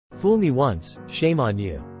Fool me once, shame on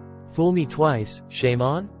you. Fool me twice, shame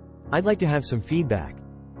on? I'd like to have some feedback.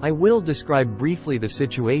 I will describe briefly the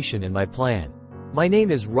situation and my plan. My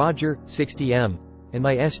name is Roger, 60M, and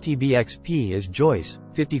my STBXP is Joyce,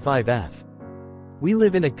 55F. We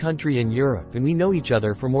live in a country in Europe and we know each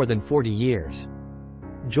other for more than 40 years.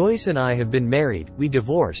 Joyce and I have been married, we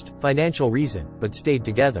divorced, financial reason, but stayed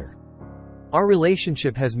together. Our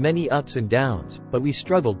relationship has many ups and downs, but we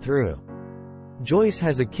struggled through. Joyce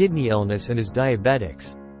has a kidney illness and is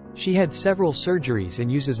diabetic. She had several surgeries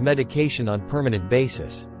and uses medication on permanent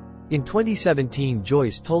basis. In 2017,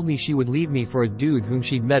 Joyce told me she would leave me for a dude whom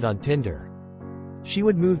she'd met on Tinder. She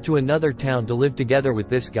would move to another town to live together with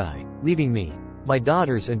this guy, leaving me, my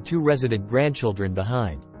daughters and 2 resident grandchildren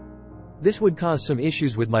behind. This would cause some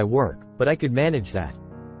issues with my work, but I could manage that.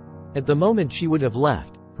 At the moment she would have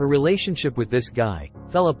left, her relationship with this guy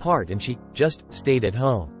fell apart and she just stayed at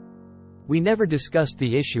home. We never discussed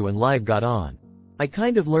the issue and life got on. I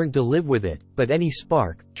kind of learned to live with it, but any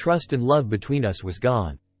spark, trust and love between us was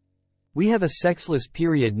gone. We have a sexless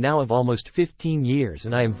period now of almost 15 years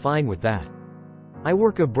and I am fine with that. I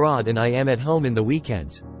work abroad and I am at home in the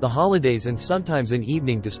weekends, the holidays and sometimes an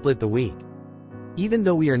evening to split the week. Even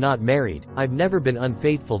though we are not married, I've never been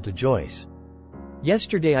unfaithful to Joyce.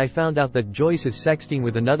 Yesterday I found out that Joyce is sexting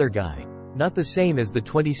with another guy, not the same as the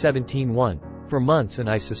 2017 one, for months and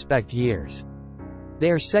I suspect years. They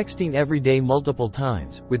are sexting every day multiple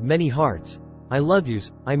times, with many hearts, I love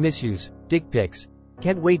yous, I miss yous, dick pics,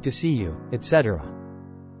 can't wait to see you, etc.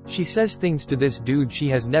 She says things to this dude she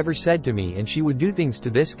has never said to me and she would do things to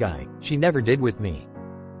this guy she never did with me.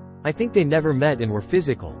 I think they never met and were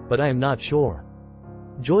physical, but I am not sure.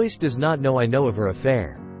 Joyce does not know I know of her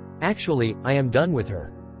affair. Actually, I am done with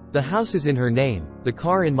her. The house is in her name, the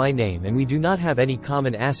car in my name and we do not have any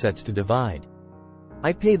common assets to divide.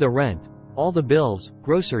 I pay the rent, all the bills,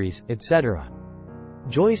 groceries, etc.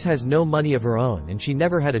 Joyce has no money of her own and she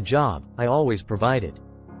never had a job, I always provided.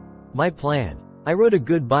 My plan. I wrote a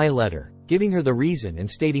goodbye letter, giving her the reason and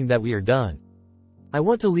stating that we are done. I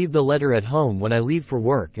want to leave the letter at home when I leave for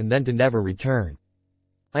work and then to never return.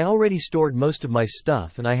 I already stored most of my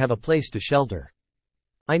stuff and I have a place to shelter.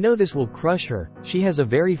 I know this will crush her, she has a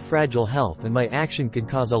very fragile health and my action could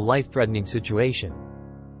cause a life-threatening situation.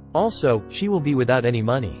 Also, she will be without any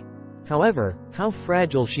money. However, how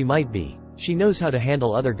fragile she might be, she knows how to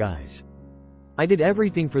handle other guys. I did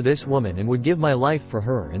everything for this woman and would give my life for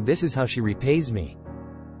her and this is how she repays me.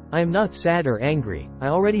 I am not sad or angry, I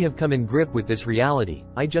already have come in grip with this reality,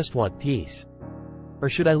 I just want peace. Or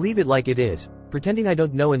should I leave it like it is, pretending I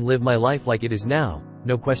don't know and live my life like it is now,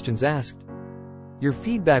 no questions asked? Your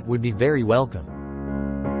feedback would be very welcome.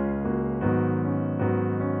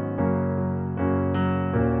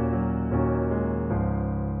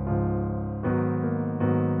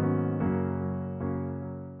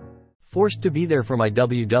 Forced to be there for my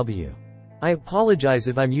WW. I apologize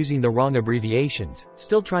if I'm using the wrong abbreviations,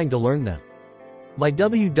 still trying to learn them. My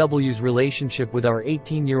WW's relationship with our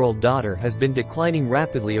 18-year-old daughter has been declining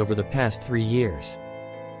rapidly over the past 3 years.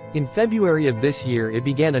 In February of this year it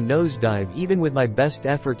began a nosedive even with my best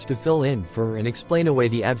efforts to fill in for and explain away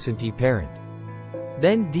the absentee parent.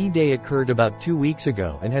 Then D-Day occurred about 2 weeks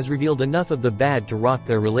ago and has revealed enough of the bad to rock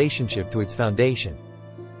their relationship to its foundation.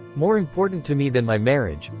 More important to me than my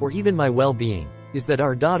marriage, or even my well-being, is that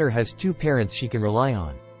our daughter has 2 parents she can rely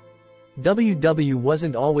on. WW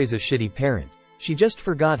wasn't always a shitty parent, she just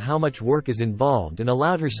forgot how much work is involved and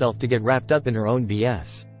allowed herself to get wrapped up in her own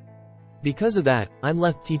BS. Because of that, I'm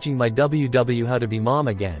left teaching my WW how to be mom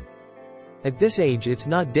again. At this age it's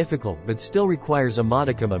not difficult but still requires a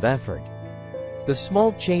modicum of effort. The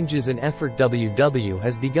small changes and effort WW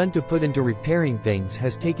has begun to put into repairing things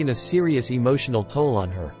has taken a serious emotional toll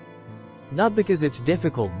on her. Not because it's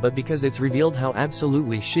difficult but because it's revealed how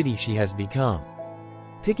absolutely shitty she has become.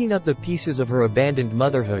 Picking up the pieces of her abandoned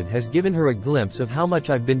motherhood has given her a glimpse of how much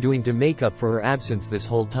I've been doing to make up for her absence this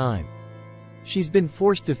whole time. She's been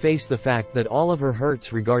forced to face the fact that all of her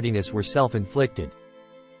hurts regarding us were self-inflicted.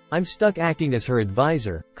 I'm stuck acting as her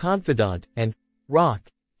advisor, confidant, and rock,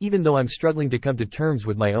 even though I'm struggling to come to terms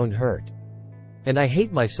with my own hurt. And I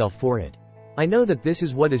hate myself for it. I know that this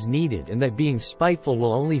is what is needed and that being spiteful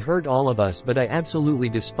will only hurt all of us, but I absolutely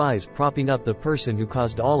despise propping up the person who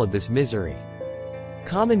caused all of this misery.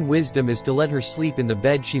 Common wisdom is to let her sleep in the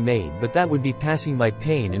bed she made, but that would be passing my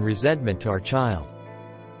pain and resentment to our child.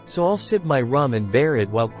 So I'll sip my rum and bear it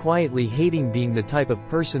while quietly hating being the type of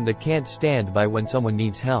person that can't stand by when someone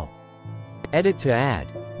needs help. Edit to add.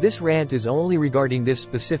 This rant is only regarding this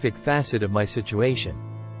specific facet of my situation.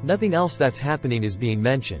 Nothing else that's happening is being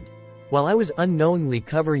mentioned. While I was unknowingly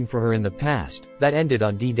covering for her in the past, that ended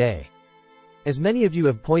on D-Day. As many of you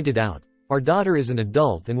have pointed out, our daughter is an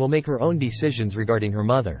adult and will make her own decisions regarding her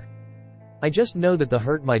mother. I just know that the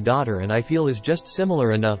hurt my daughter and I feel is just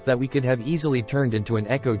similar enough that we could have easily turned into an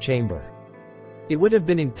echo chamber. It would have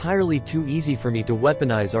been entirely too easy for me to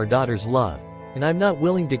weaponize our daughter's love, and I'm not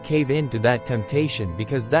willing to cave in to that temptation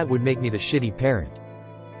because that would make me the shitty parent.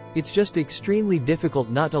 It's just extremely difficult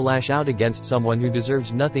not to lash out against someone who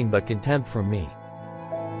deserves nothing but contempt from me.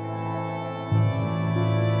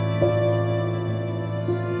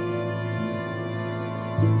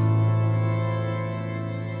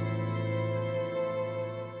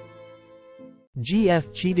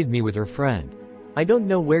 GF cheated me with her friend. I don't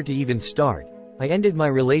know where to even start. I ended my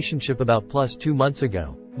relationship about +2 months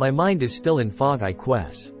ago. My mind is still in fog. I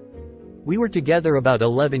guess. We were together about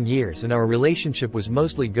 11 years and our relationship was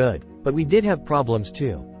mostly good, but we did have problems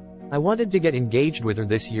too. I wanted to get engaged with her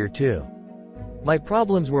this year too. My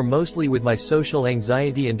problems were mostly with my social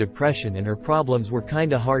anxiety and depression, and her problems were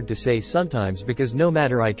kinda hard to say sometimes because no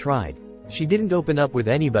matter I tried, she didn't open up with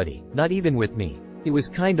anybody, not even with me. It was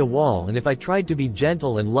kinda wall, and if I tried to be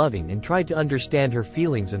gentle and loving and tried to understand her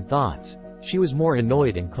feelings and thoughts, she was more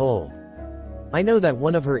annoyed and cold. I know that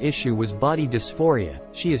one of her issue was body dysphoria.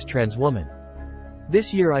 She is transwoman.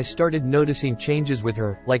 This year I started noticing changes with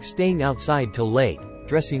her, like staying outside till late,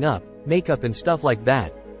 dressing up, makeup and stuff like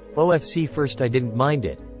that. OFC first I didn't mind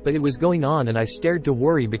it, but it was going on and I started to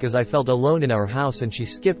worry because I felt alone in our house and she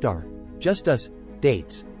skipped our, just us,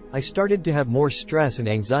 dates. I started to have more stress and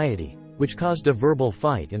anxiety, which caused a verbal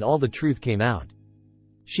fight and all the truth came out.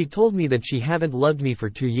 She told me that she haven't loved me for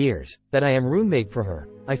 2 years, that I am roommate for her.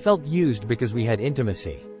 I felt used because we had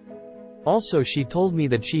intimacy. Also she told me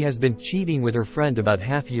that she has been cheating with her friend about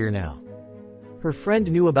half year now. Her friend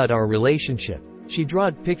knew about our relationship. She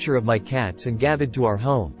drawed picture of my cats and gathered to our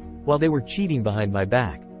home, while they were cheating behind my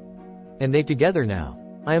back. And they together now.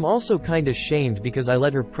 I am also kinda shamed because I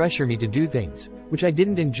let her pressure me to do things, which I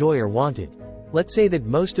didn't enjoy or wanted. Let's say that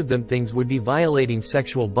most of them things would be violating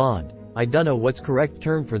sexual bond. I don't know what's correct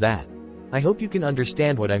term for that. I hope you can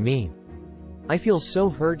understand what I mean. I feel so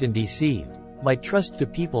hurt and deceived. My trust to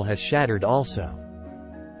people has shattered also.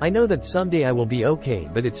 I know that someday I will be okay,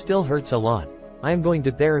 but it still hurts a lot. I am going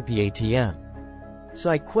to therapy ATM. So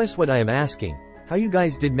I quest what I am asking, how you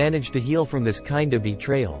guys did manage to heal from this kind of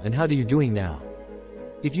betrayal and how do you doing now?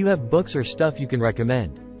 If you have books or stuff you can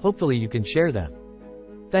recommend, hopefully you can share them.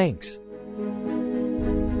 Thanks.